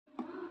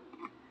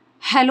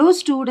Hello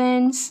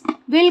students,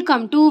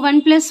 welcome to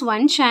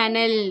 1+1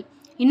 channel.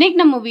 இன்னைக்கு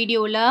நம்ம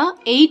வீடியோல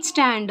 8th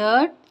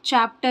standard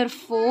chapter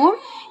 4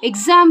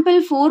 example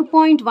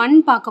 4.1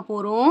 பார்க்க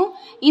போறோம்.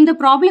 இந்த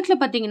ப்ராப்ளத்துல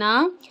பாத்தீங்கன்னா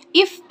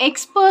if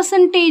x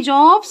percentage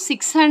of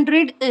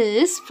 600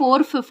 is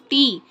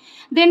 450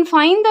 then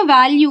find the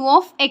value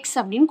of x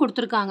அப்படினு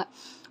கொடுத்திருக்காங்க.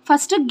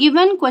 First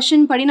given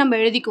question படி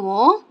நம்ம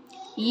எழுதிக்குவோம்.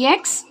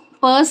 x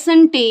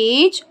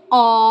percentage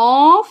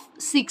of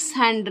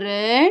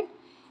 600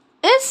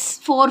 is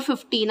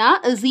 450 na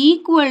is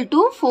equal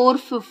to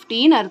 450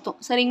 ன்னு அர்த்தம்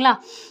சரிங்களா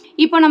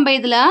இப்போ நம்ம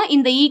இதுல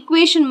இந்த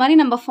ஈக்குவேஷன் மாதிரி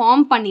நம்ம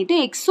ஃபார்ம் பண்ணிட்டு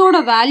x ஓட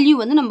வேல்யூ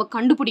வந்து நம்ம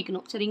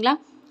கண்டுபிடிக்கணும் சரிங்களா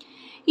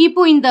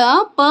இப்போ இந்த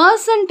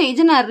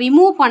percentage நான்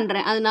ரிமூவ்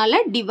பண்றேன்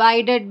அதனால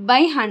divided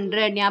by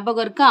 100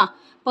 ஞாபகம் இருக்கா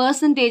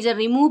percentage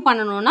ரிமூவ்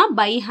பண்ணனும்னா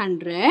by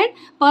 100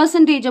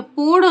 percentage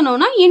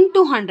போடணும்னா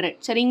into 100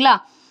 சரிங்களா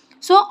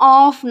so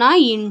of na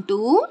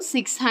into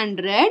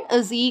 600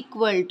 is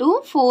equal to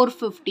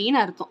 450 ன்னு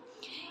அர்த்தம்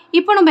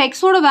இப்போ நம்ம x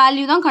ஓட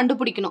வேல்யூ தான்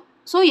கண்டுபிடிக்கணும்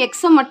சோ x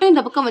மட்டும்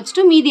இந்த பக்கம்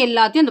வச்சிட்டு மீதி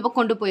எல்லாத்தையும் இந்த பக்கம்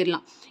கொண்டு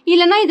போயிரலாம்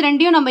இல்லனா இது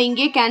ரெண்டையும் நம்ம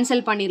இங்கே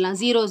கேன்சல் பண்ணிரலாம்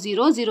 0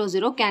 0 0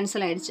 0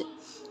 கேன்சல் ஆயிடுச்சு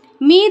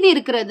மீதி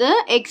இருக்குது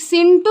x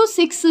into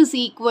 6 is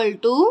equal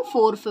to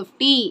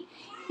 450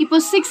 இப்போ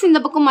 6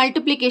 இந்த பக்கம்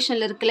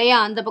மல்டிப்ளிகேஷன்ல இருக்குலையா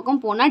அந்த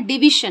பக்கம் போனா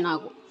டிவிஷன்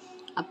ஆகும்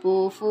அப்போ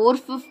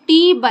 450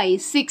 by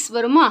 6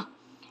 வருமா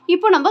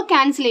இப்போ நம்ம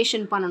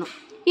கேன்சலேஷன் பண்ணனும்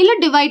இல்ல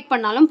டிவைட்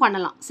பண்ணாலும்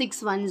பண்ணலாம்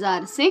 6 1s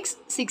are 6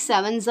 6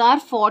 7s are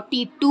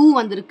 42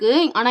 வந்திருக்கு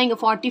ஆனா இங்க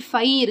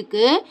 45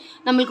 இருக்கு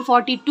நமக்கு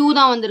 42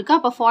 தான் வந்திருக்கு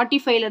அப்ப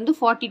 45 ல இருந்து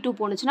 42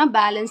 போனுச்சுனா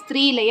பேலன்ஸ்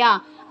 3 இல்லையா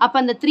அப்ப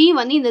அந்த 3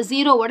 வந்து இந்த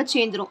 0 ஓட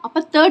சேர்ந்துரும்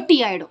அப்ப 30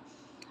 ஆயிடும்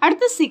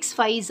அடுத்து 6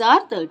 5s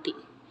are 30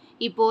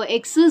 இப்போ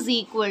x is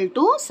equal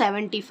to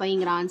 75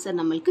 ங்கற answer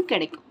நமக்கு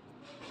கிடைக்கும்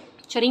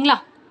சரிங்களா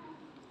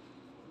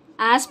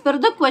as per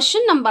the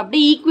question நம்ம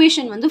அப்படியே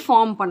ஈக்குவேஷன் வந்து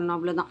ஃபார்ம் பண்ணனும்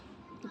அவ்வளவுதான்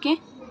ஓகே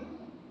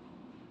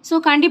So,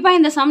 கண்டிப்பா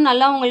இந்த சம்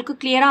நல்லா உங்களுக்கு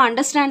clear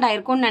understand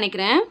ஆயிருக்கும்னு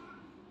நினைக்கிறேன்.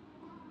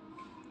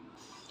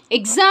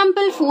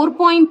 Example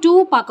 4.2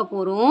 பார்க்க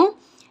போறோம்.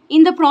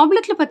 இந்த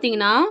ப்ராப்ளத்துல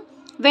பாத்தீங்கன்னா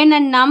when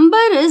a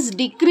number is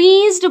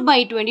decreased by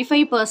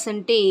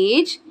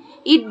 25%,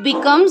 it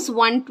becomes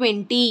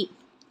 120.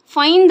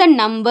 Find the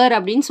number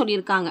அப்படினு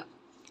சொல்லிருக்காங்க.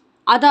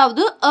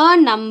 அதாவது a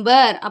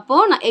number அப்போ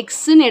நான்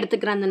x ன்னு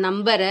எடுத்துக்கிறேன் அந்த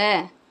நம்பரை.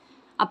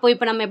 அப்போ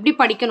இப்போ நம்ம எப்படி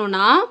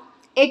படிக்கணும்னா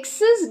x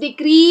is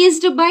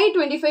decreased by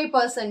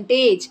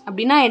 25%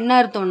 அப்படினா என்ன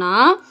அர்த்தம்னா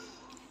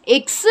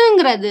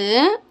xங்கிறது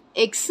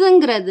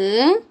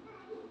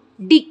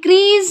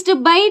decreased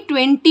by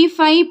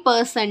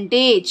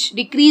 25%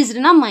 decreased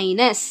னா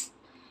மைனஸ்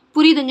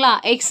புரியுதுங்களா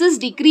x is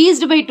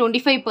decreased by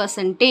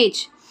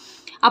 25%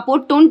 அப்போ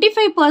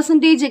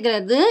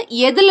 25%ங்கிறது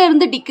எதில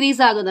இருந்து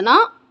டிக்ரீஸ் ஆகுதுன்னா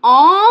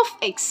of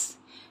x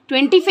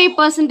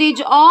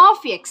 25%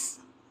 of x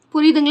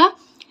புரியுதுங்களா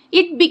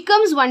it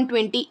becomes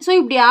 120 so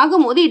இப்படி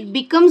ஆகும்போது it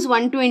becomes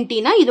 120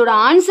 னா இதோட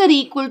ஆன்சர்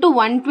equal to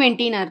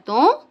 120 ன்னு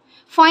அர்த்தம்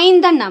find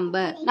the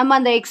number நம்ம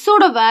அந்த x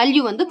ஓட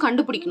வேல்யூ வந்து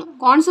கண்டுபிடிக்கணும்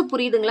கான்செப்ட்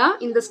புரியுதுங்களா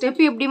இந்த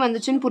ஸ்டெப் எப்படி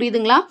வந்துச்சுன்னு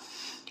புரியுதுங்களா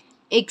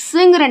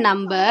xங்கற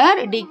நம்பர்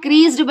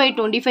decreased by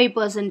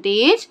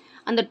 25%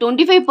 அந்த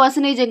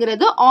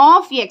 25%ங்கிறது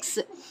of x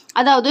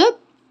அதாவது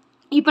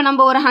இப்போ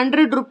நம்ம ஒரு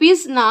 100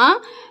 ரூபீஸ்னா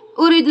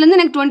ஒரு இதுல இருந்து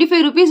எனக்கு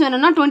 25 ரூபீஸ்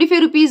வேணும்னா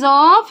 25 ரூபீஸ்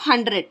of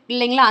 100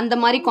 இல்லைங்களா அந்த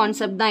மாதிரி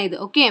கான்செப்ட் தான் இது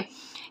ஓகே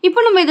இப்போ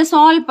நம்ம இத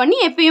சால்வ் பண்ணி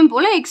எப்பவும்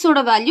போல x ஓட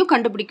வேல்யூ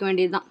கண்டுபிடிக்க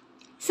வேண்டியதுதான்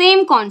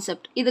சேம்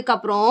கான்செப்ட் இதுக்கு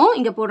அப்புறம்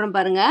இங்க போடுறேன்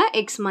பாருங்க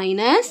x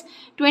minus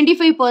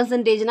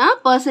 25% னா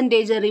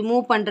percentage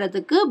ரிமூவ்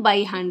பண்றதுக்கு by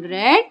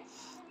 100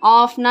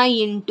 of na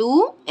into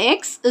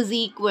x is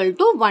equal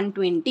to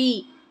 120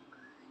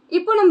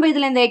 இப்போ நம்ம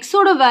இதுல இந்த x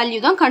ஓட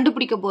வேல்யூ தான்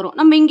கண்டுபிடிக்க போறோம்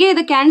நம்ம இங்கே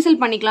இத கேன்சல்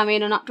பண்ணிக்கலாம்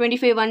வேணும்னா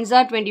 25 1s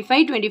are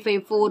 25 25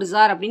 4s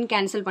are அப்படினு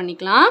கேன்சல்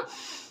பண்ணிக்கலாம்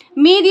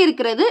மீதி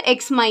இருக்குது x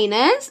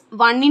minus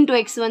 1 into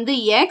x வந்து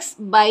x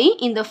by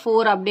இந்த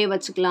 4 அப்படியே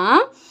வச்சுக்கலாம்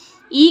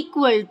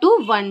equal to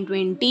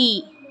 120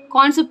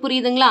 கான்செப்ட்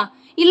புரியுதுங்களா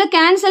இல்ல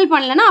கேன்சல்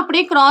பண்ணலனா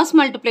அப்படியே கிராஸ்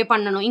மல்டிப்ளை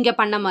பண்ணனும் இங்க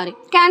பண்ண மாதிரி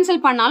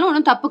கேன்சல் பண்ணாலும்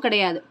ஒண்ணும் தப்பு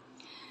கிடையாது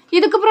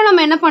இதுக்கு அப்புறம்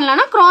நம்ம என்ன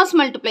பண்ணலாம்னா கிராஸ்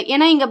மல்டிப்ளை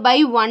ஏனா இங்க by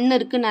 1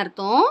 இருக்குன்னு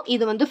அர்த்தம்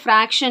இது வந்து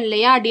fraction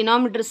இல்லையா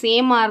டினாமினேட்டர்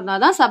சேமா இருந்தா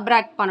தான்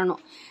சப்ட்ராக்ட் பண்ணனும்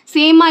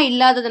சேமா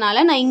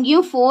இல்லாததனால நான்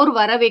இங்கேயும் 4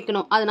 வர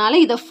வைக்கணும் அதனால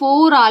இத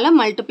 4 ஆல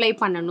மல்டிப்ளை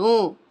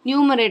பண்ணனும்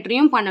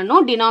நியூமரேட்டரையும்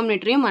பண்ணனும்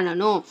டினாமினேட்டரையும்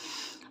பண்ணனும்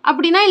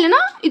அப்படினா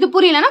இல்லனா இது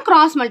புரியலனா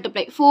cross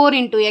multiply 4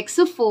 into x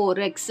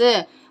 4x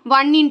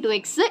 1 into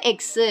x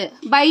x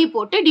by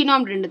போட்டு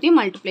டினாமினேட்டர் ரெண்டுத்தையும்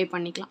மல்டிப்ளை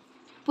பண்ணிக்கலாம்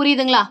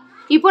புரியுதுங்களா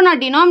இப்போ நான்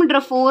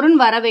டினாமினேட்டர் 4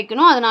 ன்னு வர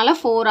வைக்கணும் அதனால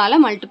 4 ஆல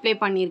மல்டிப்ளை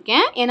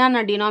பண்ணிருக்கேன் ஏனா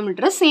நான்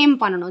டினாமினேட்டரை சேம்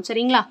பண்ணனும்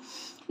சரிங்களா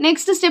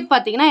நெக்ஸ்ட் ஸ்டெப்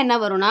பாத்தீங்கன்னா என்ன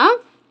வரும்னா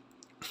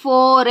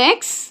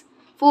 4x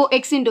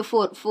into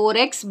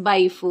 4x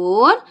by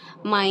 4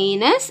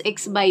 minus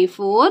x by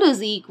 4 is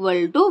equal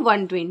to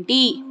 120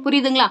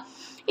 புரியுதுங்களா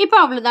இப்போ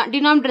அவ்வளவுதான்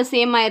டினாமினேட்டர்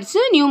சேம்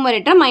ஆயிருச்சு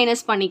நியூமரேட்டர்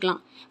மைனஸ் பண்ணிக்கலாம்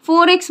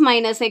 4x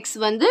minus x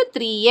வந்து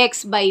 3x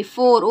by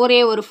 4 ஒரே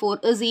ஒரு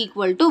 4 is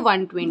equal to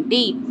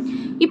 120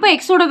 இப்போ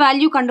x ஓட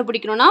வேல்யூ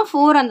கண்டுபிடிக்கணும்னா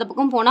 4 அந்த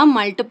பக்கம் போனா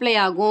மல்டிப்ளை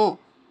ஆகும்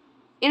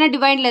ஏன்னா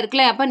டிவைடில்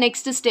இருக்குல்ல, அப்போ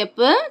next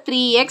step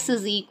 3x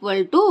is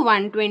equal to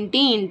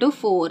 120 into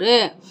 4.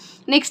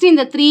 Next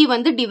இந்த 3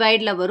 வந்து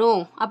டிவைடில்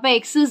வரும். அப்போ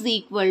x is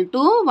equal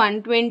to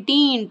 120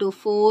 into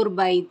 4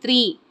 by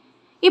 3.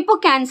 இப்போ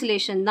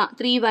கேன்சலேஷன் தான்.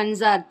 3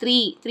 1s are 3,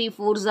 3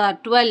 4s are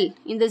 12.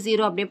 இந்த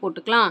 0 அப்படியே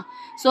போட்டுக்கலாம்.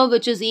 So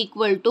which is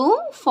equal to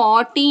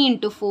 40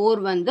 into 4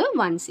 வந்து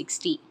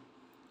 160.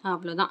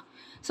 அவ்வளோதான்.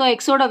 ஸோ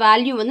எக்ஸோட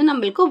வேல்யூ வந்து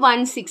நம்மளுக்கு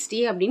 160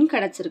 அப்படின்னு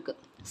கிடச்சிருக்கு.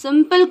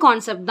 சிம்பிள்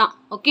கான்செப்ட் தான்.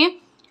 ஓகே,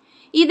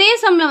 இதே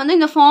சம்மில் வந்து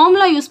இந்த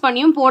ஃபார்முலா யூஸ்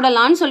பண்ணியும்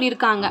போடலான்னு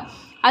சொல்லியிருக்காங்க.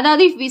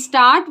 அதாவது if we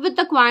start with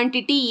the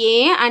quantity A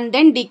and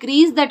then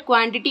decrease that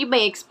quantity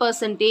by x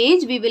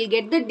percentage, we will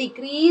get the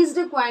decreased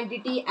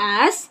quantity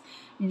as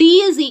D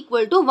is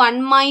equal to 1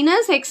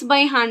 minus x by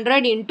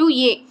 100 into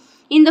A.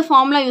 இந்த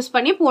formula use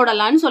பண்ணி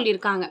போடலான்னு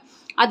சொல்லியிருக்காங்க.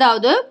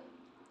 அதாவது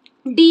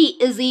D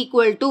is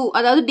equal to,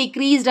 அதாவது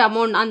decreased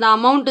amount, அந்த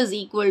amount is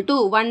equal to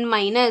 1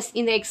 minus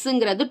இந்த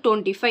xங்கிறது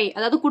 25,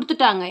 அதாவது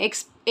கொடுத்துட்டாங்க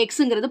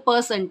xங்கிறது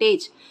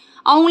percentage.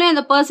 அவங்களே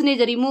அந்த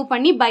percentage ரிமூவ்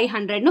பண்ணி by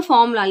 100னு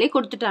ஃபார்முலாலே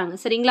கொடுத்துட்டாங்க.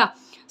 சரிங்களா?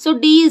 So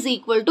D is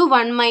equal to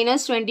 1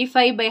 minus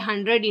 25 by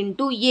 100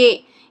 into A.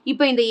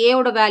 இப்போ இந்த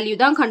ஏவோட வேல்யூ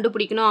தான்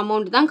கண்டுபிடிக்கணும்,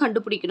 அமௌண்ட் தான்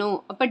கண்டுபிடிக்கணும்.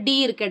 அப்போ D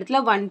இருக்க இடத்துல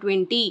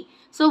 120.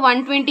 So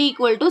 120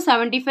 equal to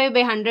 75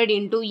 by 100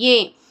 into A.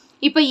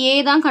 இப்போ A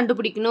தான்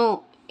கண்டுபிடிக்கணும்.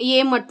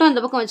 A மட்டும் அந்த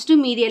பக்கம் வச்சுட்டு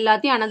மீதி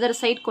எல்லாத்தையும் another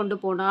side கொண்டு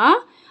போனால்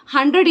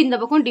 100 இந்த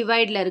பக்கம்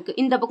டிவைடில் இருக்குது,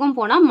 இந்த பக்கம்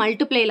போனால்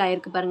மல்டிப்ளைல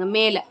ஆயிருக்கு பாருங்கள்.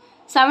 மேலே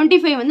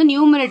 75 வந்து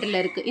நியூமரேட்டரில்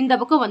இருக்குது, இந்த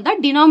பக்கம் வந்தால்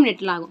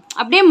டினாமினேட்டரில் ஆகும்.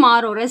 அப்படியே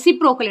மாறும்,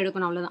 ரெசிப்ரோக்கல்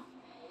எடுக்கணும், அவ்வளோதான்.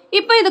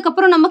 இப்போ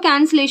இதுக்கப்புறம் நம்ம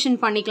கேன்சலேஷன்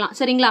பண்ணிக்கலாம்.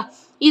 சரிங்களா?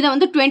 இதை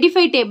வந்து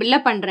 25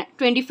 டேபிளில் பண்ணுறேன்.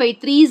 25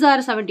 3s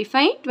are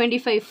 75,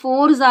 25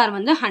 4s are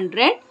வந்து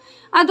 100.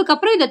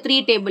 அதுக்கப்புறம் இதை 3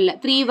 டேபிளில்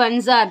 3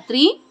 1s are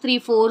 3, 3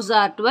 4s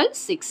are 12,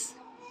 6.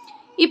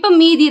 இப்போ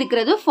மீதி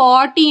இருக்கிறது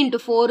 40 into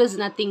 4 is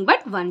nothing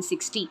but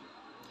 160.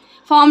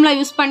 Formula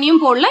use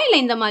பண்ணியும் போடலாம், இல்லை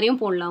இந்த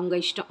மாதிரியும் போடலாம்,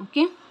 உங்கள் இஷ்டம்.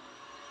 ஓகே,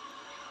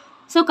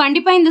 ஸோ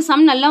கண்டிப்பாக இந்த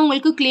சம் நல்லா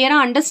உங்களுக்கு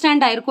கிளியராக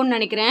அண்டர்ஸ்டாண்ட் ஆயிருக்கும்னு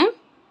நினைக்கிறேன்.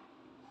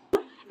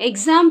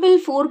 எக்ஸாம்பிள்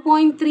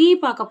 4.3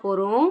 பார்க்க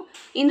போகிறோம்.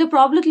 இந்த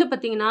ப்ராப்ளத்தில்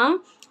பார்த்தீங்கன்னா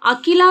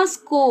Akila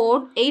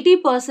scored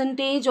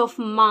 80% of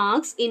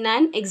marks in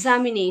an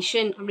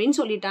examination அப்படின்னு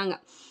சொல்லிட்டாங்க.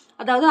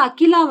 அதாவது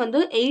அகிலா வந்து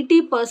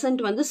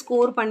 80% வந்து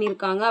ஸ்கோர்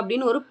பண்ணியிருக்காங்க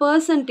அப்படின்னு ஒரு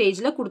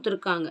பர்சன்டேஜில்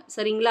கொடுத்துருக்காங்க.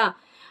 சரிங்களா?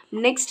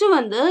 நெக்ஸ்ட்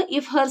வந்து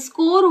if her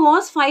score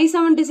was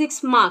 576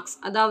 marks,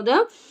 அதாவது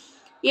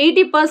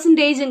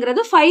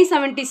 80%ங்கிறது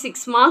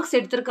 576 மார்க்ஸ்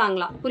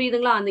எடுத்திருக்காங்களா,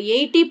 புரியுதுங்களா? அந்த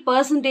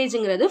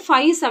 80%ங்கிறது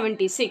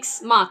 576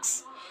 marks.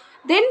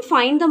 Then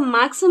find the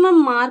maximum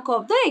mark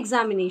of the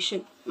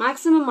examination.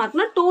 Maximum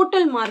மார்க்னா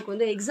total mark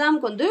வந்து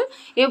எக்ஸாமுக்கு வந்து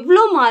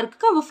எவ்வளோ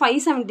மார்க்குக்கு அவள்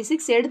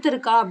 576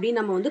 எடுத்திருக்கா அப்படின்னு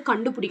நம்ம வந்து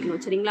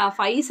கண்டுபிடிக்கணும். சரிங்களா?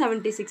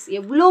 576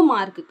 எவ்வளோ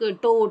மார்க்குக்கு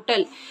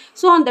டோட்டல்.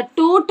 ஸோ அந்த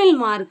டோட்டல்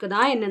மார்க்கு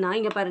தான் என்னென்னா,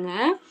 இங்கே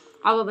பாருங்கள்,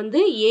 அவள் வந்து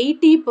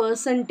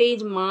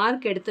 80%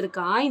 மார்க்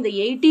எடுத்திருக்கா. இந்த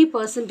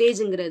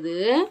 80%ங்கிறது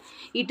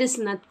it is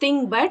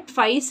nothing but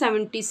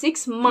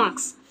 576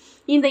 marks.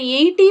 இந்த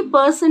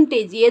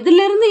 80%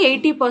 எதுலேருந்து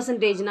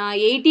 80%னா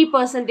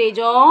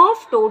 80%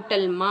 ஆஃப்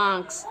டோட்டல்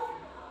மார்க்ஸ்.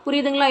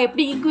 புரியுதுங்களா?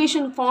 எப்படி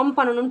ஈக்குவேஷன் ஃபார்ம்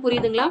பண்ணணும்னு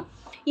புரியுதுங்களா?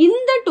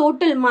 இந்த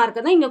டோட்டல்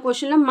மார்க்கை தான் இங்கே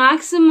கொஷனில்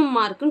மேக்ஸிமம்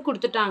மார்க்குன்னு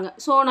கொடுத்துட்டாங்க.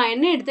 ஸோ நான்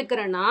என்ன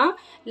எடுத்துக்கிறேன்னா,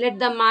 let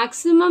the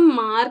maximum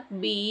mark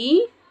B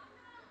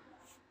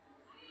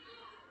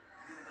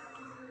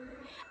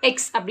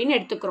X அப்படின்னு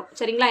எடுத்துக்கிறோம்.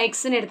 சரிங்களா?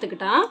 எக்ஸ்ன்னு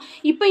எடுத்துக்கிட்டா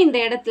இப்போ இந்த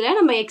இடத்துல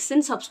நம்ம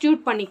எக்ஸ்ன்னு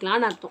சப்ஸ்டியூட்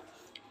பண்ணிக்கலாம்னு அர்த்தம்.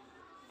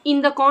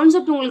 இந்த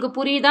கான்செப்ட் உங்களுக்கு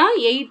புரியுதா?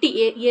 80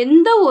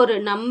 எந்த ஒரு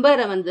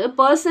நம்பரை வந்து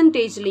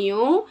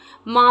பர்சன்டேஜ்லேயும்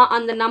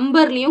அந்த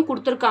நம்பர்லேயும்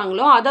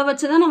கொடுத்துருக்காங்களோ அதை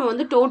வச்சு தான் நம்ம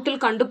வந்து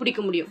டோட்டல்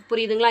கண்டுபிடிக்க முடியும்.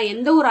 புரியுதுங்களா?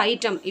 எந்த ஒரு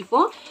ஐட்டம்,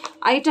 இப்போது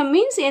ஐட்டம்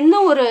மீன்ஸ்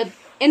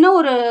என்ன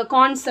ஒரு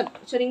கான்செப்ட்.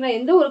 சரிங்களா?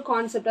 எந்த ஒரு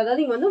கான்செப்ட்,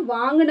 அதாவது இங்கே வந்து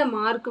வாங்கின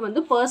மார்க்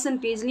வந்து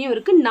பர்சன்டேஜ்லேயும்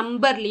இருக்குது,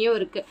 நம்பர்லேயும்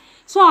இருக்குது.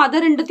 ஸோ அதை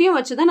ரெண்டுத்தையும்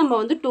வச்சு தான் நம்ம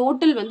வந்து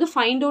டோட்டல் வந்து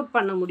ஃபைண்ட் அவுட்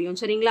பண்ண முடியும்.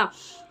 சரிங்களா?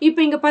 இப்போ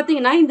இங்கே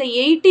பார்த்தீங்கன்னா இந்த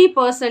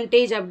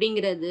 80%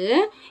 அப்படிங்கிறது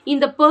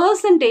இந்த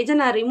பர்சன்டேஜை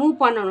நான் ரிமூவ்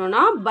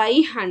பண்ணணும்னா by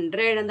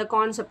 100 அந்த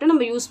கான்செப்டை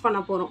நம்ம யூஸ்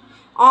பண்ண போகிறோம்.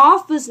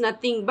 Of is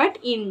nothing but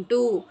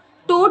into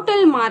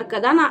total மார்க்கை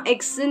தான் நான்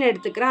எக்ஸ்ன்னு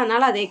எடுத்துக்கிறேன்,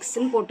 அதனால் அதை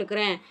எக்ஸ்ன்னு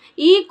போட்டுக்கிறேன்,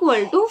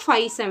 ஈக்குவல் டு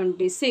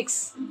 576.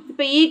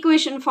 இப்போ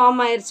ஈக்குவேஷன் ஃபார்ம்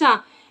ஆயிடுச்சா?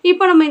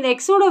 இப்போ நம்ம இந்த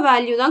எக்ஸோட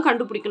வேல்யூ தான்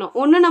கண்டுபிடிக்கணும்.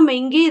 ஒன்று நம்ம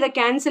இங்கே இதை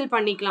கேன்சல்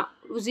பண்ணிக்கலாம்,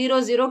 0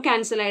 0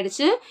 கேன்சல்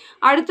ஆகிடுச்சு.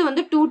 அடுத்து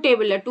வந்து 2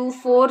 டேபிளில் 2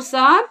 4s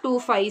are 2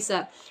 5s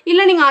are.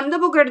 இல்லை நீங்கள் அந்த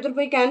பக்கம்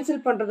எடுத்துகிட்டு போய்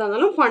கேன்சல் பண்ணுறதா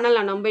இருந்தாலும்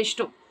பண்ணலாம், நம்ம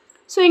இஷ்டம்.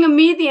 ஸோ இங்கே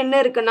மீதி என்ன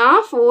இருக்குன்னா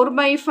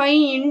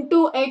 4/5 into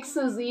x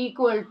is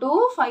equal to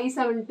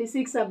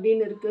 576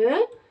 அப்படின்னு இருக்குது.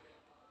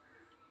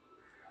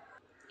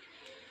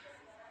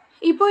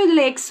 இப்போ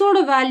இதில் எக்ஸோட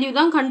வேல்யூ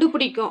தான்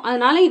கண்டுபிடிக்கும்,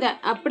 அதனால் இதை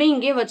அப்படி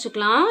இங்கே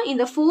வச்சுக்கலாம்.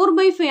 இந்த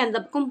 4/5 அந்த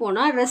பக்கம்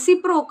போனால்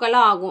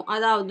ரெசிப்ரோக்கலாக ஆகும்,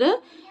 அதாவது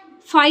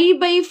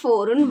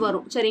 5/4ன்னு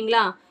வரும்.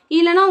 சரிங்களா?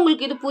 இல்லைனா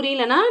உங்களுக்கு இது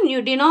புரியலன்னா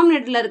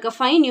டினாமினேட்டரில் இருக்க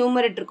 5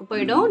 நியூமரேட்டருக்கு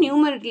போயிடும்,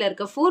 நியூமரேட்டரில்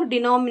இருக்க 4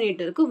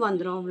 டினாமினேட்டருக்கு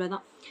வந்துடும்,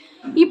 அவ்வளோதான்.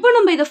 இப்போ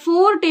நம்ம இதை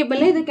 4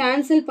 டேபிளில் இதை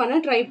கேன்சல் பண்ண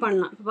ட்ரை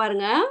பண்ணலாம். இப்போ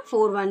பாருங்கள்,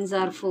 4 1s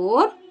are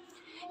 4.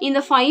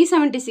 இந்த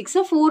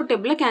 576 4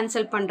 டேபிளில்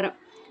கேன்சல் பண்ணுறேன்.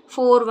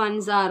 4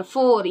 1s are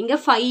 4. இங்கே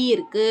 5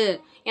 இருக்குது.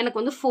 எனக்கு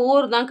வந்து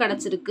 4 தான்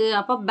கிடச்சிருக்கு.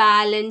 அப்போ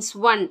பேலன்ஸ்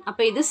 1.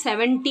 அப்போ இது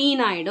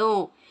 17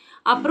 ஆகிடும்.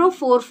 அப்புறம்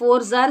 4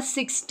 4s are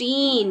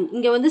 16.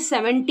 இங்கே வந்து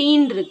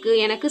 17 இருக்குது,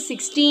 எனக்கு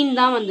 16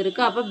 தான்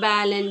வந்திருக்கு. அப்போ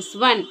பேலன்ஸ்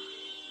 1.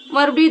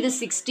 மறுபடியும் இது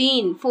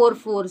 16. 4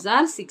 4s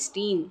are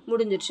 16.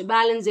 முடிஞ்சிருச்சு.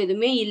 பேலன்ஸ்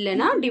எதுவுமே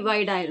இல்லைன்னா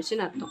டிவைட்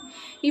ஆயிடுச்சுன்னு அர்த்தம்.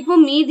 இப்போ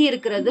மீதி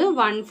இருக்கிறது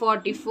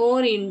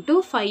 144 into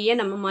 5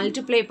 நம்ம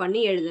மல்டிப்ளை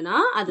பண்ணி எழுதுனா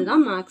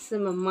அதுதான்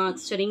மேக்ஸிமம்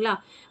மார்க்ஸ். சரிங்களா?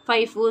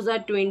 5 4s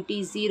are 20,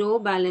 0,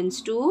 balance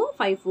 2.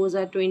 5 4s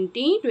are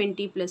 20,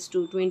 20 plus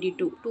 2,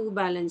 22. 2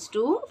 balance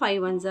 2, 5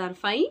 1s are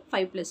 5,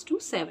 5 plus 2,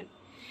 7.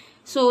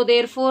 So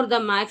therefore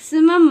the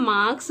maximum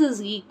marks is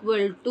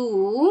equal to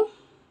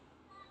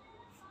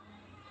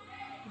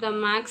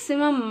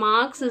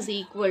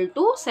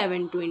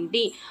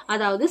 720.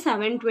 அதாவது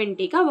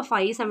 720க்கு அவ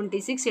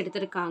 576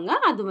 எடுத்திருக்காங்க.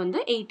 அது வந்து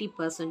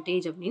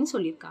 80% அப்படின்னு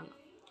சொல்லியிருக்காங்க.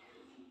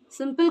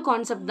 சிம்பிள்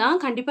கான்செப்ட் தான்.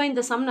 கண்டிப்பாக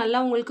இந்த சம் நல்லா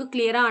உங்களுக்கு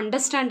கிளியராக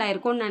அண்டர்ஸ்டாண்ட்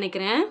ஆயிருக்கும்னு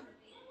நினைக்கிறேன்.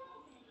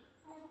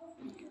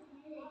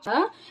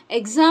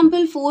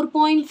 எக்ஸாம்பிள்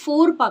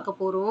 4.4 பார்க்க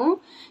போகிறோம்.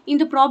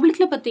 இந்த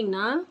ப்ராப்ளத்தில்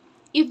பார்த்தீங்கன்னா,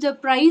 if the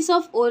price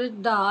of urad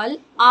dal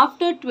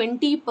after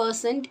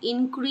 20%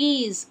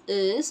 increase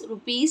is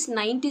rupees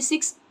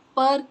 96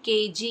 per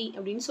kg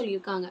அப்படின்னு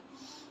சொல்லியிருக்காங்க.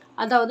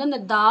 அதாவது அந்த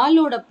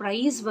தாலோட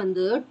ப்ரைஸ்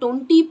வந்து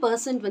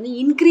 20% வந்து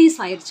இன்க்ரீஸ்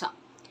ஆயிடுச்சா.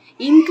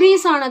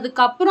 இன்க்ரீஸ்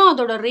ஆனதுக்கப்புறம்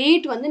அதோட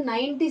ரேட் வந்து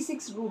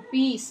 96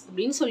 rupees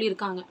அப்படின்னு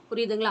சொல்லியிருக்காங்க.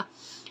 புரியுதுங்களா?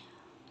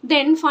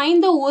 Then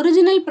find the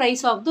original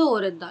price of the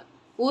urad dal.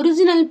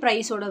 Original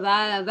ப்ரைஸோட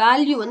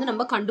value வந்து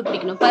நம்ம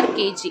கண்டுபிடிக்கணும் per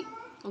kg.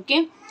 ஓகே,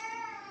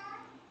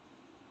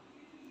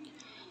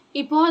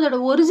 இப்போ அதோட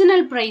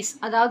ஒரிஜினல் ப்ரைஸ்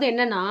அதாவது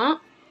என்னன்னா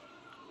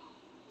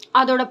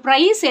அதோட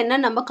ப்ரைஸ் என்ன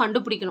நம்ம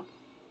கண்டுபிடிக்கணும்.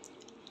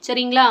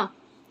 சரிங்களா?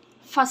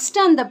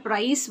 ஃபஸ்ட்டு அந்த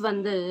ப்ரைஸ்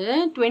வந்து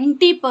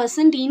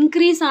 20%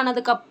 இன்க்ரீஸ்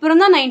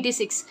ஆனதுக்கப்புறம் தான்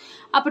 96.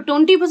 அப்போ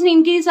 20%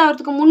 இன்க்ரீஸ்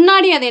ஆகிறதுக்கு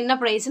முன்னாடி அது என்ன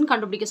ப்ரைஸ்ன்னு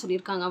கண்டுபிடிக்க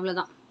சொல்லியிருக்காங்க.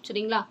 அவ்வளோதான்.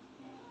 சரிங்களா?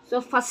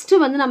 ஸோ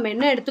ஃபஸ்ட்டு வந்து நம்ம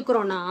என்ன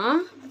எடுத்துக்கிறோன்னா,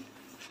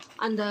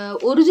 அந்த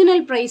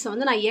ஒரிஜினல் ப்ரைஸை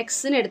வந்து நான்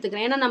எக்ஸ்ன்னு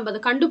எடுத்துக்கிறேன். ஏன்னா நம்ம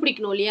அதை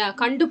கண்டுபிடிக்கணும் இல்லையா?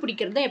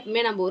 கண்டுபிடிக்கிறத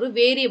எப்பவுமே நம்ம ஒரு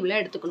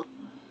வேரியபிளாக எடுத்துக்கணும்.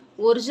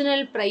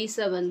 ஒரிஜினல்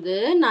ப்ரைஸை வந்து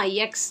நான்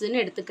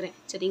எக்ஸ்ன்னு எடுத்துக்கிறேன்.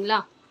 சரிங்களா?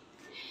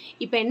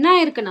 இப்போ என்ன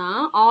ஆயிருக்குன்னா,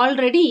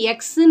 ஆல்ரெடி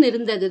எக்ஸ்ன்னு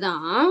இருந்தது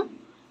தான்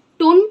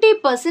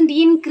 20%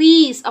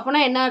 இன்க்ரீஸ். அப்போனா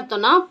என்ன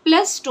அர்த்தம்னா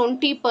ப்ளஸ்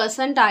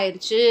 20%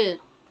 ஆயிடுச்சு.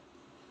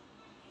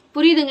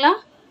 புரியுதுங்களா?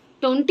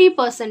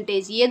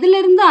 20%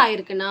 எதுலேருந்து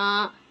ஆயிருக்குன்னா,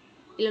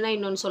 இல்லைனா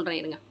இன்னொன்று சொல்கிறேன்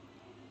இருங்க.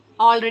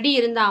 ஆல்ரெடி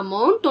இருந்த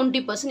அமௌண்ட்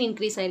 20%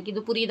 இன்க்ரீஸ் ஆயிருக்கு.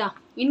 இது புரியுதா?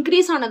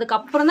 இன்க்ரீஸ் ஆனதுக்கு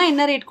அப்புறம் தான்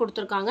என்ன ரேட்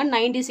கொடுத்துருக்காங்க?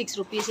 96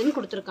 rupeesன்னு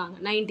கொடுத்துருக்காங்க.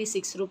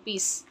 96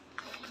 rupees.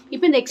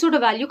 இப்போ இந்த எக்ஸோட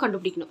வேல்யூ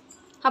கண்டுபிடிக்கணும்.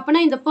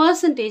 அப்போனா இந்த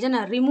பர்சன்டேஜை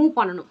நான் ரிமூவ்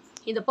பண்ணணும்.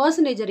 இந்த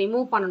பர்சன்டேஜை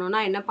ரிமூவ் பண்ணணும்னா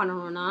என்ன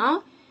பண்ணணும்னா,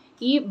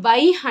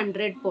 பை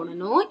 100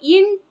 போடணும்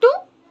இன்டு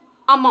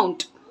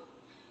அமௌண்ட்.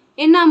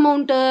 என்ன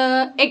அமௌண்ட்டு?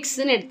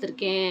 எக்ஸ்ன்னு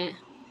எடுத்திருக்கேன்.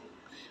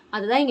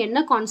 அதுதான் இங்கே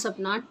என்ன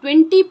கான்செப்ட்னா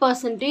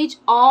 20%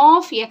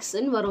 ஆஃப்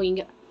எக்ஸ்ன்னு வரும்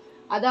இங்கே.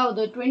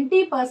 அதாவது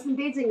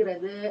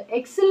 20%ங்கிறது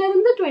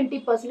எக்ஸ்லேருந்து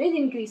 20%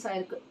 இன்க்ரீஸ்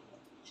ஆயிருக்கு.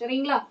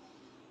 சரிங்களா?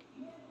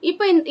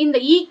 இப்போ இந்த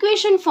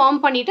ஈக்குவேஷன் ஃபார்ம்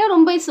பண்ணிட்டா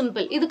ரொம்ப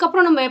சிம்பிள்.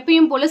 இதுக்கப்புறம் நம்ம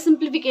எப்பயும் போல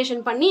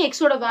சிம்பிளிஃபிகேஷன் பண்ணி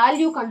எக்ஸோட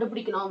வேல்யூ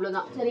கண்டுபிடிக்கணும்.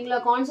 அவ்வளோதான். சரிங்களா?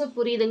 கான்செப்ட்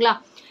புரியுதுங்களா?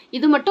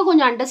 இது மட்டும்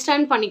கொஞ்சம்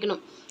அண்டர்ஸ்டாண்ட்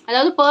பண்ணிக்கணும்.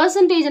 அதாவது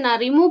பர்சன்டேஜை நான்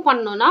ரிமூவ்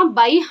பண்ணணும்னா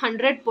பை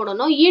 100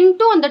 போடணும்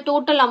இன்டூ அந்த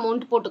டோட்டல்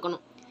அமௌண்ட்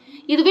போட்டுக்கணும்.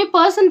 இதுவே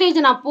பர்சன்டேஜ்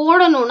நான்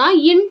போடணும்னா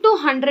இன்டூ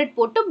 100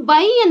 போட்டு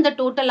பை அந்த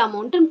டோட்டல்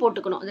அமௌண்ட்டுன்னு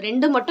போட்டுக்கணும். அது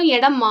ரெண்டு மட்டும்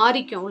இடம்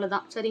மாறிக்கும்.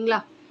 அவ்வளோதான். சரிங்களா?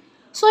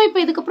 ஸோ இப்போ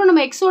இதுக்கப்புறம்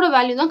நம்ம எக்ஸோட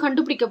வேல்யூ தான்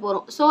கண்டுபிடிக்க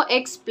போகிறோம். ஸோ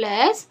எக்ஸ்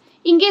ப்ளஸ்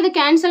இங்கே இது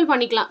கேன்சல்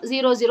பண்ணிக்கலாம்.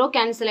 0 0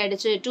 கேன்சல்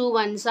ஆகிடுச்சு. 2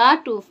 1s are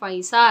 2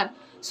 5s are.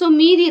 So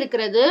மீதி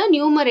இருக்கிறது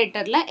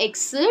நியூமரேட்டரில்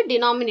எக்ஸு,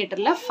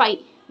 டினாமினேட்டரில் 5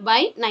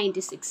 பை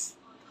 96.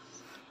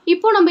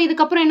 இப்போ நம்ம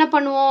இதுக்கப்புறம் என்ன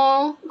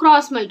பண்ணுவோம்?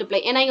 Cross multiply.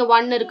 ஏன்னா இங்கே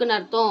 1 இருக்குன்னு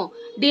அர்த்தம்.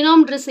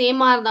 டினாமினேட்டர்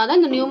சேமாக இருந்தால் தான்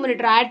இந்த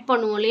நியூமரேட்டர் ஆட்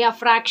பண்ணுவோம் இல்லையா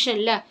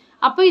ஃப்ராக்ஷனில்.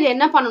 அப்போ இது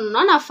என்ன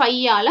பண்ணணும்னா நான்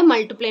 5ஆல்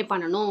மல்டிப்ளை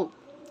பண்ணணும்.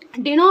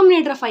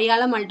 டினாமினேட்டரை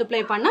 5ஆல்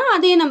மல்டிப்ளை பண்ணால்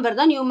அதே நம்பர்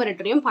தான்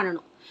நியூமரேட்டரையும்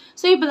பண்ணணும்.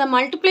 ஸோ இப்போ இதை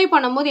மல்டிப்ளை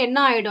பண்ணும்போது என்ன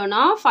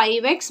ஆகிடும்னா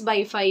 5x by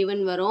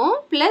 5ன்னு வரும்.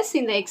 ப்ளஸ்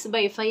இந்த x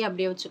by 5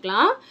 அப்படியே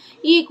வச்சுக்கலாம்.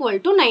 Equal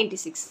to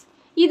 96.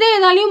 இதை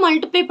எதாலையும்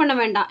மல்டிப்ளை பண்ண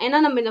வேண்டாம். ஏன்னா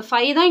நம்ம இந்த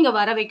 5 தான் இங்கே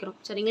வர வைக்கிறோம்.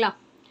 சரிங்களா?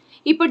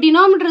 இப்போ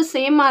டினாமினேட்டர்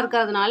சேமாக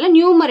இருக்கிறதுனால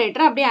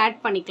நியூமரேட்டரை அப்படியே ஆட்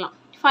பண்ணிக்கலாம்.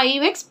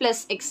 5x plus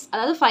x,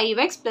 அதாவது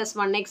 5x plus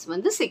 1x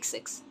வந்து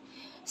 6x.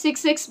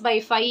 6x by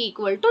 5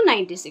 equal to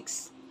 96.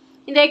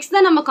 இந்த x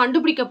தான் நம்ம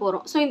கண்டுபிடிக்க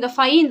போகிறோம். ஸோ இந்த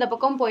 5 இந்த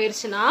பக்கம்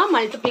போயிடுச்சுன்னா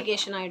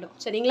மல்டிப்ளிகேஷன் ஆகிடும்.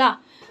 சரிங்களா?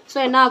 ஸோ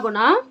என்ன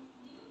ஆகும்னா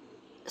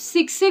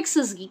 6x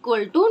is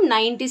equal to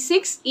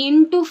 96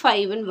 into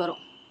 5ன்னு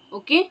வரும்.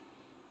 ஓகே,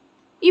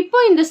 இப்போ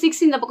இந்த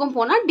 6 இந்த பக்கம்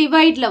போனால்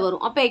டிவைடில்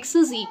வரும். அப்போ x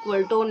is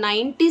equal to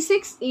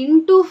 96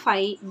 into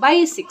 5 by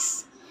 6.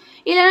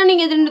 இல்லைனா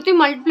நீங்கள் இது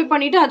ரெண்டுத்தையும் மல்டிப்ளை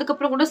பண்ணிவிட்டு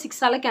அதுக்கப்புறம் கூட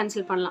 6ஆல்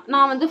கேன்சல் பண்ணலாம்.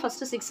 நான் வந்து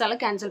ஃபஸ்ட்டு 6ஆல்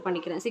கேன்சல்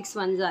பண்ணிக்கிறேன். 6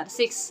 1s are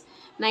 6.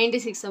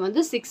 96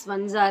 வந்து 6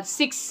 1s are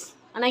 6.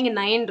 ஆனால் இங்கே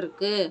 9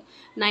 இருக்குது.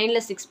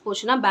 9ல் 6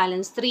 போச்சுன்னா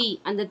பேலன்ஸ் 3.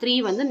 அந்த 3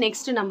 வந்து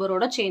நெக்ஸ்ட்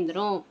நம்பரோட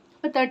சேர்ந்துடும்.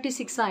 இப்போ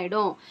 36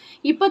 ஆகிடும்.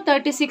 இப்போ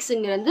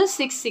 36ங்கிறது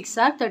 6 6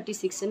 are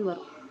 36ன்னு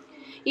வரும்.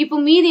 இப்போ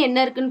மீதி என்ன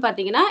இருக்குன்னு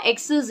பார்த்தீங்கன்னா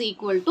x is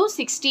equal to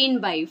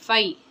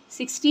 16/5.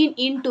 16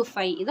 into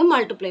 5 இதை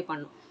மல்டிப்ளை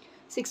பண்ணும்.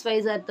 6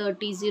 5s are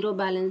 30, 0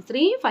 balance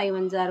 3, 5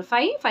 1s are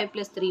 5, 5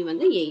 plus 3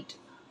 வந்து 8.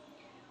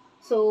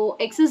 So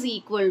x is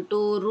equal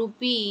to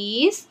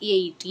rupees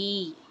 80.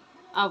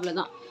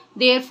 அவ்வளோதான்.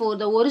 Therefore,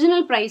 the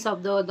original price of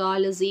the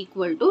dal is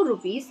equal to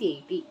rupees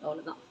 80.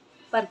 அவ்வளோதான்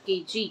per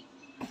kg.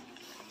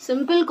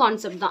 Simple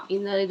concept தான்.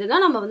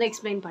 இதுதான் நம்ம வந்து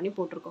explain பண்ணி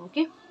போட்டிருக்கோம்.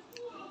 ஓகே,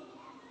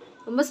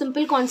 ரொம்ப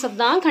சிம்பிள்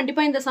கான்செப்ட் தான்.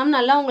 கண்டிப்பாக இந்த சம்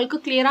நல்லா உங்களுக்கு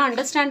கிளியராக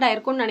அண்டர்ஸ்டாண்ட்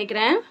ஆயிருக்கும்னு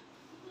நினைக்கிறேன்.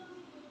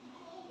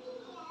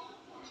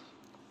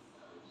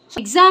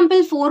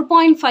 எக்ஸாம்பிள்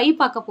 4.5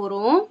 பார்க்க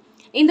போகிறோம்.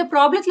 இந்த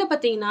ப்ராப்ளத்தில்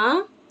பார்த்தீங்கன்னா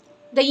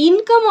the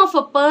income of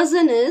a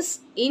person is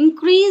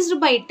increased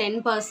by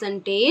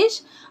 10%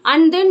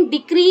 and then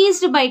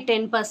decreased by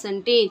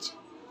 10%.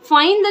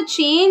 Find the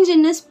change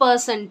in his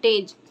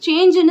percentage.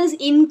 Change in his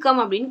income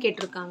அப்படின்னு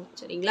கேட்டிருக்காங்க.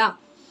 சரிங்களா,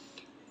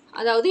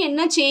 அதாவது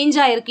என்ன சேஞ்ச்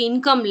ஆயிருக்கு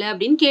இன்கம்ல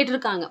அப்படின்னு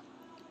கேட்டிருக்காங்க.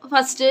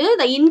 First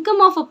the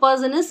income of a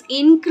person is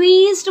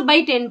increased by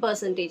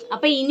 10%.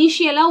 அப்போ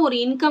இனிஷியலாக ஒரு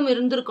இன்கம்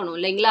இருந்திருக்கணும்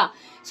இல்லைங்களா?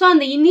 ஸோ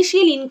அந்த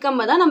இனிஷியல் இன்கம்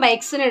தான் நம்ம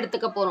எக்ஸ்ன்னு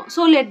எடுத்துக்க போகிறோம்.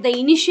 So let the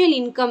initial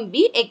income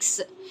B X.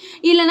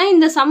 இல்லைனா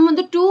இந்த சம்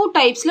வந்து 2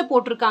 டைப்ஸில்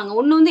போட்டிருக்காங்க.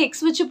 ஒன்று வந்து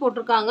எக்ஸ் வச்சு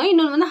போட்டிருக்காங்க,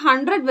 இன்னொன்று வந்து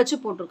 100 வச்சு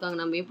போட்டிருக்காங்க.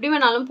 நம்ம எப்படி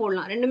வேணாலும்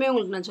போடலாம், ரெண்டுமே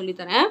உங்களுக்கு நான்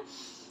சொல்லித்தரேன்.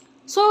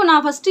 ஸோ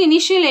நான் ஃபஸ்ட்டு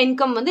இனிஷியல்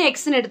இன்கம் வந்து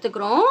எக்ஸ்ன்னு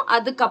எடுத்துக்கிறோம்.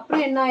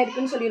 அதுக்கப்புறம் என்ன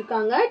ஆயிருக்குன்னு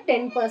சொல்லியிருக்காங்க,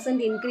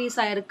 10% இன்க்ரீஸ்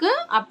ஆயிருக்கு,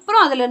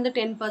 அப்புறம் அதுலேருந்து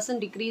 10%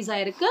 டிக்ரீஸ்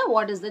ஆயிருக்கு.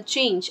 வாட் இஸ் த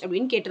சேஞ்ச்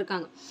அப்படின்னு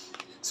கேட்டிருக்காங்க.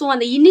 ஸோ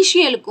அந்த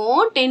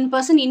இனிஷியலுக்கும்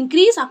 10%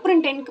 இன்க்ரீஸ் அப்புறம்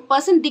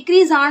 10%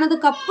 டிக்ரீஸ்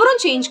ஆனதுக்கப்புறம்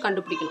சேஞ்ச்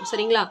கண்டுபிடிக்கணும்.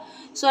 சரிங்களா,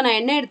 ஸோ நான்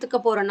என்ன எடுத்துக்க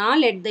போகிறேன்னா,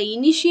 let the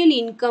initial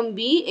income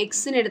B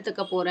எக்ஸ்ன்னு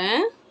எடுத்துக்க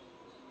போகிறேன்.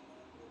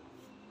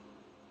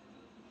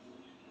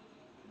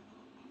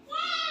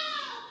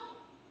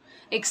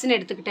 எக்ஸ்ன்னு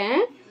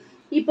எடுத்துக்கிட்டேன்.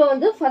 இப்போ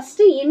வந்து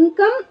ஃபஸ்ட்டு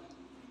இன்கம்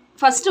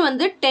ஃபஸ்ட்டு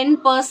வந்து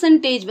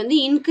 10% வந்து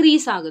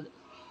இன்க்ரீஸ் ஆகுது.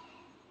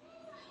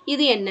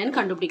 இது என்னன்னு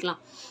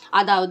கண்டுபிடிக்கலாம்.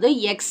 அதாவது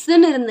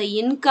எக்ஸ்ன்னு இருந்த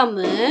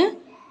இன்கம்மு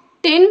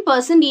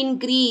 10%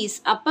 இன்க்ரீஸ்,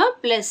 அப்போ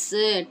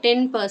ப்ளஸ்ஸு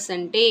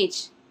 10%.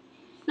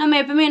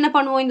 நம்ம எப்பவுமே என்ன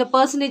பண்ணுவோம், இந்த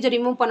பர்சன்டேஜை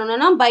ரிமூவ்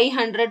பண்ணணும்னா பை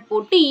 100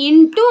 போட்டு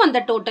இன்டூ அந்த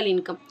டோட்டல்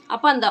இன்கம்,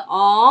 அப்போ அந்த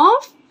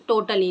ஆஃப்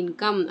டோட்டல்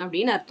இன்கம்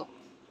அப்படின்னு அர்த்தம்.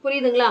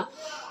 புரியுதுங்களா?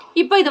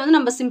 இப்போ இதை வந்து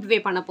நம்ம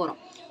சிம்பிளிஃபை பண்ண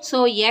போகிறோம். ஸோ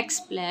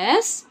எக்ஸ்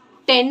ப்ளஸ்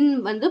 10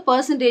 வந்து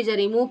பர்சன்டேஜை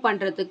ரிமூவ்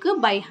பண்ணுறதுக்கு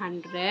பை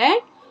 100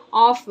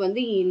 ஆஃப்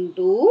வந்து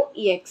இன்டூ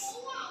எக்ஸ்.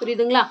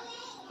 புரியுதுங்களா?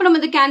 இப்போ நம்ம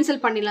இதை கேன்சல்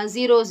பண்ணிடலாம்.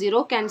 0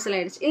 0 கேன்சல்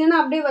ஆகிடுச்சு. இல்லைன்னா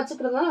அப்படியே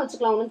வச்சுக்கிறதுனால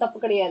வச்சுக்கலாம், ஒன்றும் தப்பு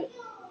கிடையாது.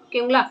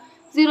 ஓகேங்களா?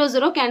 0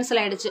 0 கேன்சல்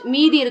ஆகிடுச்சு.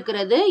 மீதி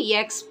இருக்கிறது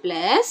எக்ஸ்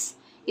ப்ளஸ்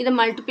இதை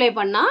மல்டிப்ளை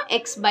பண்ணால்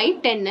எக்ஸ் பை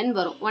 10ன்னு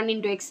வரும். 1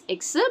 இன்டூ எக்ஸ்,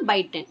 எக்ஸ் பை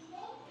 10.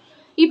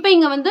 இப்போ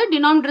இங்கே வந்து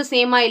டினாமினேட்டர்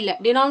சேமாக இல்லை,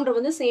 டினாமினேட்டர்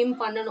வந்து சேம்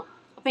பண்ணணும்.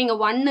 அப்போ இங்கே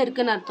 1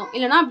 இருக்குன்னு அர்த்தம்.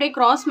 இல்லைனா அப்படியே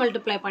கிராஸ்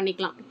மல்டிப்ளை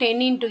பண்ணிக்கலாம்.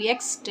 10 into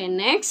X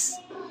 10x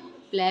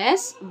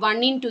plus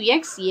 1 into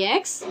X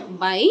X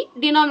by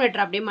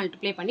denominator அப்படியே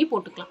மல்டிப்ளை பண்ணி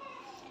போட்டுக்கலாம்.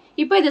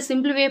 இப்போ இதை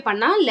சிம்பிளிஃபை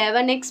பண்ணால்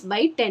 11x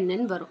பை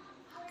 10ன்னு வரும்.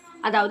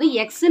 அதாவது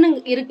எக்ஸ்ன்னு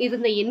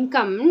இருந்த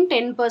இன்கம்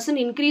 10%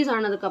 இன்க்ரீஸ்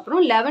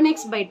ஆனதுக்கப்புறம்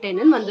 11x பை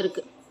 10ன்னு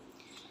வந்திருக்கு.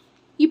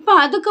 இப்போ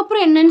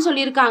அதுக்கப்புறம் என்னன்னு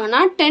சொல்லியிருக்காங்கன்னா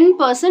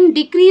 10%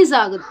 டிக்ரீஸ்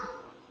ஆகுது.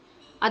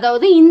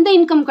 அதாவது இந்த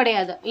இன்கம்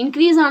கிடையாது,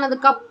 இன்க்ரீஸ்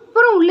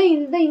ஆனதுக்கப்புறம் உள்ள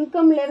இந்த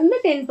இன்கம்லேருந்து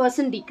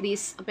 10%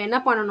 டிக்ரீஸ். அப்போ என்ன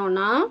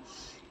பண்ணணும்னா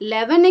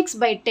 11x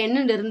பை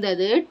 10ன்னு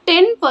இருந்தது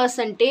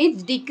 10%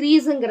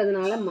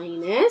 டிக்ரீஸுங்கிறதுனால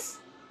மைனஸ்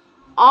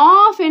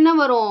ஆஃப் என்ன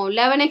வரும்,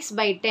 11x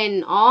by 10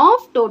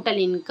 of total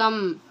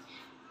income.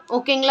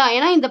 ஓகேங்களா?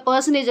 ஏன்னா இந்த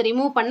பர்சன்டேஜை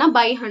ரிமூவ் பண்ணால்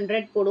பை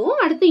 100 போடுவோம்,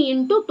 அடுத்து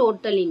இன்டூ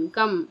டோட்டல்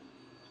இன்கம்.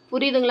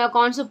 புரியுதுங்களா?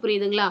 கான்செப்ட்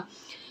புரியுதுங்களா?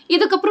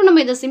 இதுக்கப்புறம்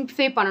நம்ம இதை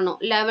சிம்பிளிஃபை பண்ணணும்.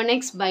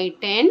 11x பை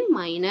 10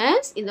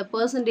 மைனஸ் இந்த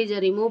பர்சன்டேஜை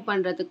ரிமூவ்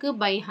பண்ணுறதுக்கு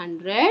by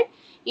 100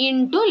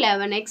 into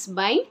 11x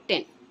by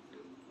 10.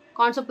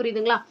 Concept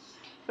புரியுதுங்களா?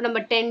 இப்போ நம்ம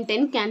 10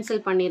 10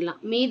 கேன்சல்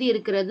பண்ணிடலாம். மீதி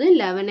இருக்கிறது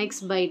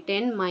 11x பை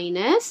 10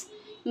 மைனஸ்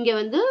இங்கே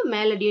வந்து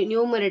மேலே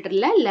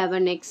நியூமரேட்டரில்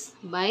 11x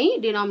பை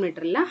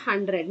டினாமினேட்டரில்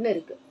 100ன்னு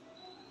இருக்குது.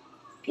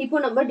 இப்போ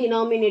நம்ம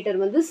டினாமினேட்டர்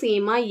வந்து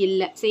சேமாக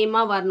இல்லை,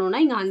 சேமாக வரணும்னா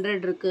இங்கே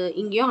 100 இருக்குது,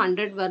 இங்கேயும்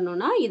 100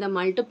 வரணும்னா இதை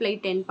மல்டிப்ளை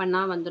 10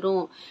 பண்ணால்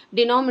வந்துடும்.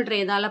 டினாமினேட்டர்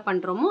எதால்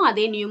பண்ணுறோமோ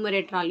அதே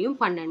நியூமரேட்டராலையும்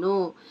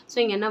பண்ணணும். ஸோ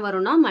இங்கே என்ன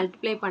வரும்னா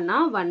மல்டிப்ளை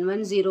பண்ணால்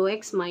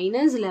 110x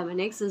minus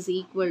 11x is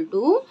equal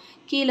to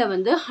கீழே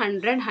வந்து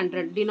 100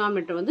 100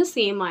 டினாமினேட்டர் வந்து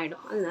சேம்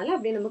ஆகிடும். அதனால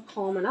அப்படியே நம்ம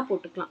காமனாக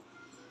போட்டுக்கலாம்.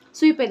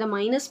 ஸோ இப்போ இதை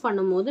மைனஸ்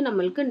பண்ணும்போது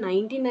நம்மளுக்கு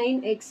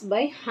 99x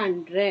பை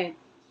 100.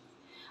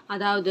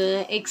 அதாவது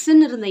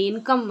எக்ஸ்ன்னு இருந்த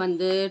இன்கம்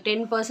வந்து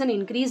 10%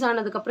 இன்க்ரீஸ்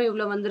ஆனதுக்கப்புறம்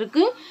இவ்வளோ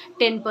வந்திருக்கு,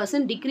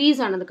 10% டிக்ரீஸ்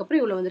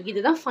ஆனதுக்கப்புறம் இவ்வளோ வந்திருக்கு.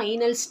 இதுதான்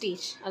ஃபைனல்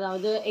ஸ்டேஜ்.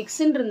 அதாவது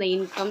எக்ஸ்ன்னு இருந்த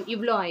இன்கம்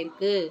இவ்வளோ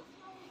ஆயிருக்கு.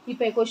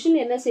 இப்போ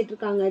கொஸ்டின் என்ன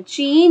சேர்த்துருக்காங்க,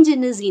 change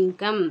in is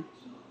income.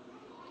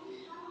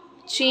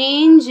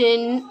 Change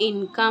in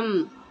income,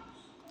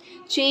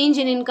 change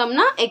in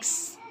இன்கம்னா X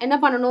என்ன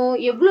பண்ணணும்,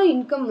 எவ்வளோ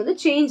இன்கம் வந்து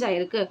சேஞ்ச்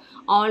ஆயிருக்கு.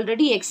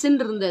 ஆல்ரெடி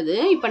எக்ஸ்ன்னு இருந்தது,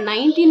 இப்போ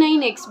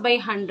 99x பை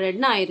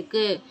 100ன்னு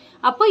ஆயிருக்கு.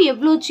 அப்போ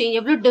எவ்வளோ சேஞ்ச்,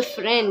 எவ்வளோ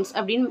டிஃப்ரென்ஸ்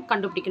அப்படின்னு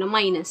கண்டுபிடிக்கணும்.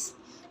 Minus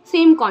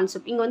same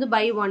concept. இங்கே வந்து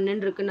பை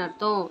 1 இருக்குன்னு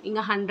அர்த்தம்.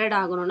 இங்கே 100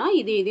 ஆகணும்னா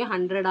இதே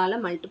 100ஆல்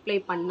மல்டிப்ளை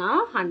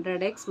பண்ணால்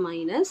 100x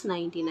minus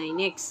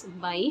 99x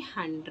by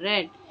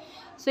 100.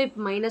 So இப்போ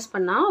மைனஸ்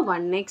பண்ணால்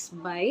 1x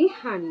by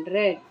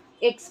 100,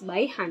 x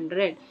by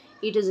 100.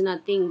 It is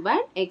nothing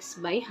but x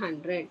by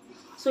 100.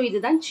 So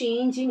இதுதான்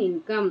சேஞ்ச் இன்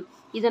இன்கம்.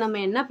 இதை நம்ம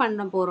என்ன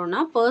பண்ண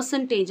போகிறோம்னா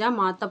பர்சன்டேஜாக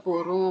மாற்ற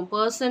போகிறோம்.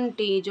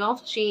 Percentage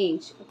of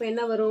change. அப்போ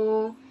என்ன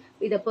வரும்?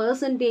 இதை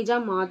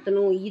பர்சன்டேஜாக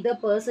மாற்றணும், இதை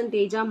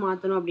பர்சன்டேஜாக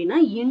மாற்றணும் அப்படின்னா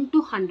இன்ட்டு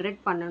 100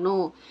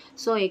 பண்ணணும்.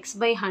 So X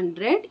by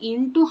 100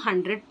 into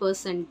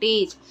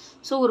 100%.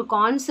 So ஒரு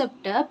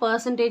கான்செப்டை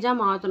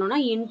பர்சன்டேஜாக மாற்றணும்னா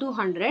இன்ட்டு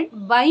 100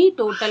 பை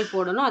டோட்டல்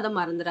போடணும், அதை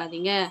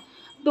மறந்துடாதீங்க.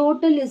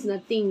 Total is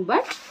nothing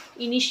but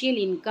initial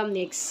income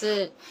x.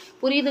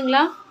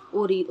 புரியுதுங்களா?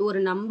 ஒரு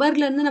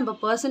நம்பர்லேருந்து நம்ம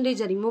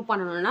பர்சன்டேஜை ரிமூவ்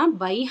பண்ணணும்னா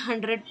பை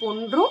 100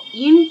 போடுறோம்,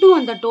 இன்ட்டு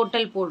அந்த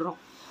டோட்டல் போடுறோம்.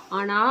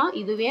 ஆனால்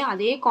இதுவே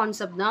அதே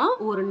கான்செப்ட் தான்.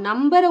 ஒரு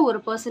நம்பரை ஒரு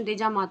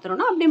பர்சன்டேஜாக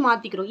மாற்றுறோன்னா அப்படியே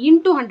மாற்றிக்கிறோம்,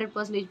 இன்ட்டு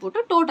 100%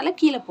 போட்டு டோட்டலாக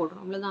கீழே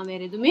போடுறோம். அவ்வளோதான்,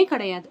 வேறு எதுவுமே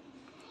கிடையாது.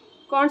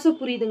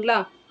 கான்செப்ட் புரியுதுங்களா?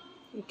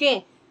 ஓகே,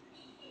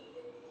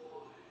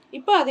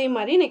 இப்போ அதே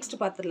மாதிரி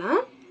நெக்ஸ்ட் பார்த்துடலாம்.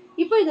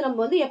 இப்போ இது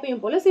நம்ம வந்து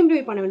எப்பயும் போல்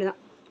சிம்பிளிஃபை பண்ண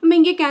வேண்டியதான். நம்ம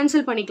இங்கே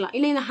கேன்சல் பண்ணிக்கலாம்.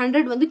 இல்லை இந்த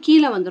 100 வந்து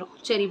கீழே வந்துடும்.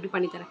 சரி, இப்படி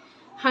பண்ணித்தரேன்.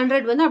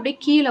 100 வந்து அப்படியே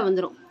கீழே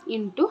வந்துடும்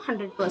இன்ட்டு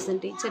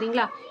 100%.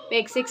 சரிங்களா? இப்போ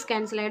எக்ஸ்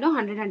கேன்சல் ஆகிடும்,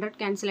 100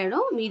 கேன்சல்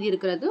ஆகிடும், மீதி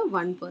இருக்கிறது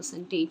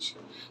 1%.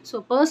 ஸோ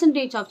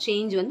பர்சன்டேஜ் ஆஃப்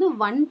சேஞ்ச் வந்து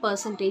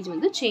 1%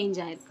 வந்து சேஞ்ச்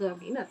ஆயிருக்கு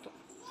அப்படின்னு அர்த்தம்.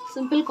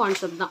 சிம்பிள்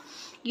கான்செப்ட் தான்.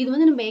 இது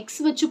வந்து நம்ம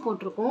எக்ஸ் வச்சு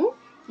போட்டிருக்கோம்.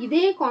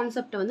 இதே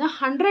கான்செப்டை வந்து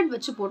 100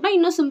 வச்சு போட்டால்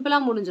இன்னும்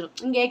சிம்பிளாக முடிஞ்சிடும்.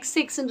 இங்கே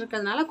எக்ஸ்ன்னு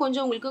இருக்கிறதுனால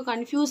கொஞ்சம் உங்களுக்கு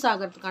கன்ஃபியூஸ்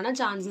ஆகிறதுக்கான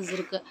சான்சஸ்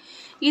இருக்குது.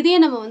 இதே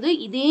நம்ம வந்து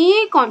இதே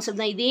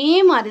கான்செப்ட் தான், இதே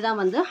மாதிரி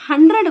தான் வந்து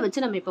 100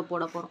 வச்சு நம்ம இப்போ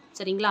போட போகிறோம்.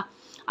 சரிங்களா?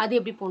 அது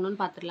எப்படி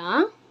போடணும்னு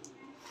பார்த்துடலாம்.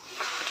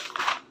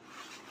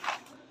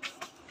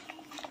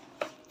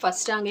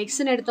 ஃபஸ்ட்டு அங்கே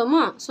எக்ஸ்ன்னு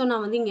எடுத்தோமா? ஸோ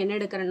நான் வந்து இங்கே என்ன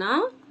எடுக்கிறேன்னா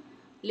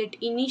லெட்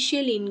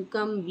இனிஷியல்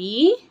இன்கம் பி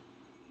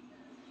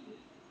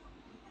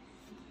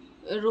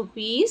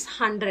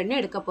 ₹100ன்னு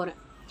எடுக்க போகிறேன்.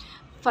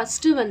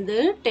 ஃபஸ்ட்டு வந்து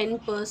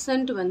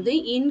 10% வந்து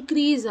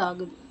இன்க்ரீஸ்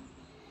ஆகுது.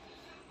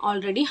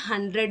 ஆல்ரெடி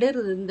 100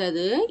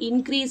 இருந்தது,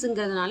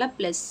 இன்க்ரீஸுங்கிறதுனால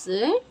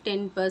ப்ளஸ்ஸு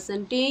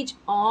 10%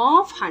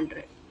 ஆஃப்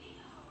 100.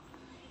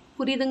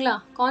 புரியுதுங்களா?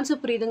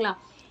 கான்செப்ட் புரியுதுங்களா?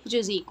 which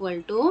is equal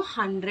to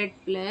 100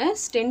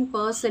 plus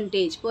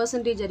 10%.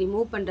 பர்சன்டேஜை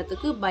remove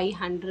பண்ணுறதுக்கு by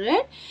 100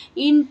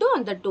 into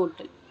அந்த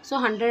டோட்டல். ஸோ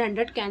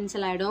 100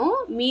 கேன்சல் ஆகிடும்,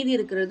 மீதி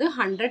இருக்கிறது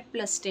 100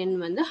 plus 10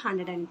 வந்து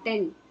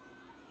 110.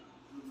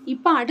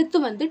 இப்போ அடுத்து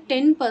வந்து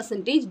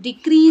 10%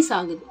 டிக்ரீஸ்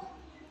ஆகுது.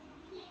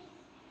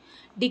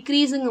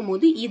 டிக்ரீஸுங்கும்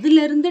போது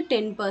இதிலிருந்து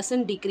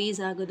 10%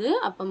 டிக்ரீஸ் ஆகுது.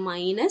 அப்போ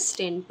மைனஸ்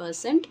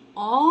 10%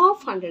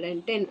 ஆஃப்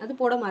 110. அது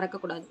போட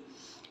மறக்கக்கூடாது.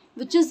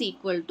 which is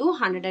equal to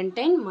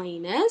 110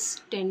 minus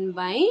 10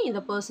 by இந்த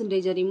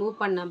percentage remove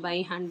பண்ண by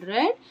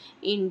 100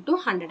 into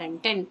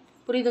 110.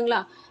 புரியுதுங்களா?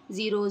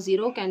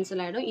 0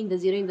 கேன்சல் ஆகிடும், இந்த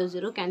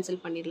 0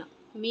 கேன்சல் பண்ணிடலாம்,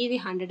 மீதி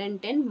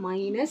 110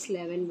 minus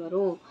 11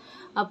 வரும்.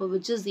 அப்போ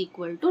which is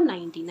equal to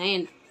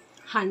 99.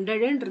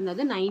 100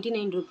 இருந்தது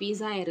 99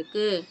 rupees-ஆக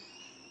இருக்குது.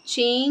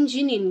 Change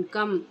in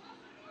income,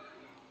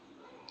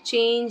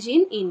 change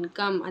in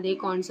income அதே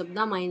கான்செப்ட்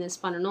தான்,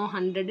 மைனஸ் பண்ணணும்.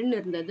 100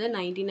 இருந்தது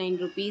 99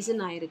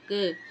 rupees-ன்னு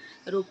ஆயிருக்கு,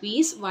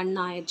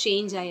 ₹1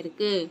 சேஞ்ச்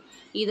ஆயிருக்கு.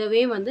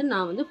 இதவே வந்து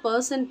நான் வந்து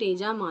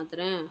பர்சன்டேஜாக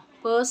மாற்றுறேன்.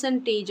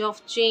 Percentage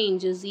of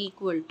change is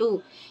equal to,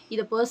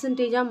 இதை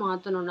பர்சன்டேஜாக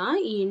மாற்றணும்னா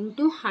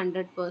இன்ட்டு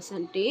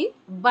 100%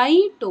 பை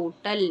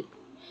டோட்டல்.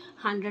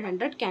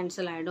 100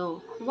 கேன்சல் ஆகிடும்,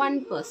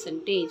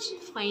 1%.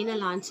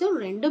 ஃபைனல் ஆன்சர்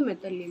ரெண்டு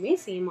மெத்தட்லேயுமே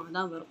சேமாக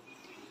தான் வரும்.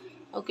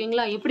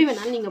 ஓகேங்களா? எப்படி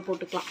வேணாலும் நீங்கள்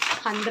போட்டுக்கலாம்.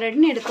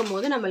 100ன்னு எடுக்கும்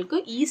போது நம்மளுக்கு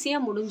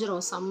ஈஸியாக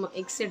முடிஞ்சிடும் சம்,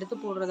 எக்ஸ் எடுத்து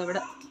போடுறத விட.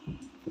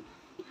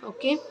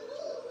 ஓகே,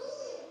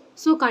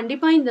 ஸோ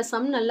கண்டிப்பாக இந்த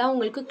சம் நல்லா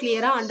உங்களுக்கு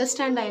கிளியராக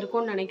அண்டர்ஸ்டாண்ட்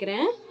ஆகிருக்கும்னு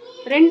நினைக்கிறேன்.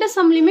 ரெண்டு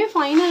சம்லேயுமே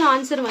ஃபைனல்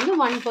ஆன்சர் வந்து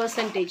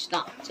 1%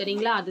 தான்.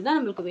 சரிங்களா? அதுதான்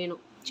நம்மளுக்கு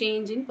வேணும்,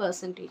 change in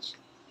percentage.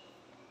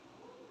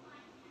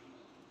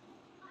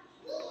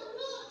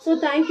 So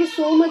thank you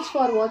so much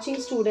for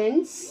வாட்சிங்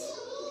ஸ்டூடெண்ட்ஸ்.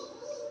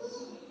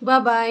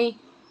 Bye-bye.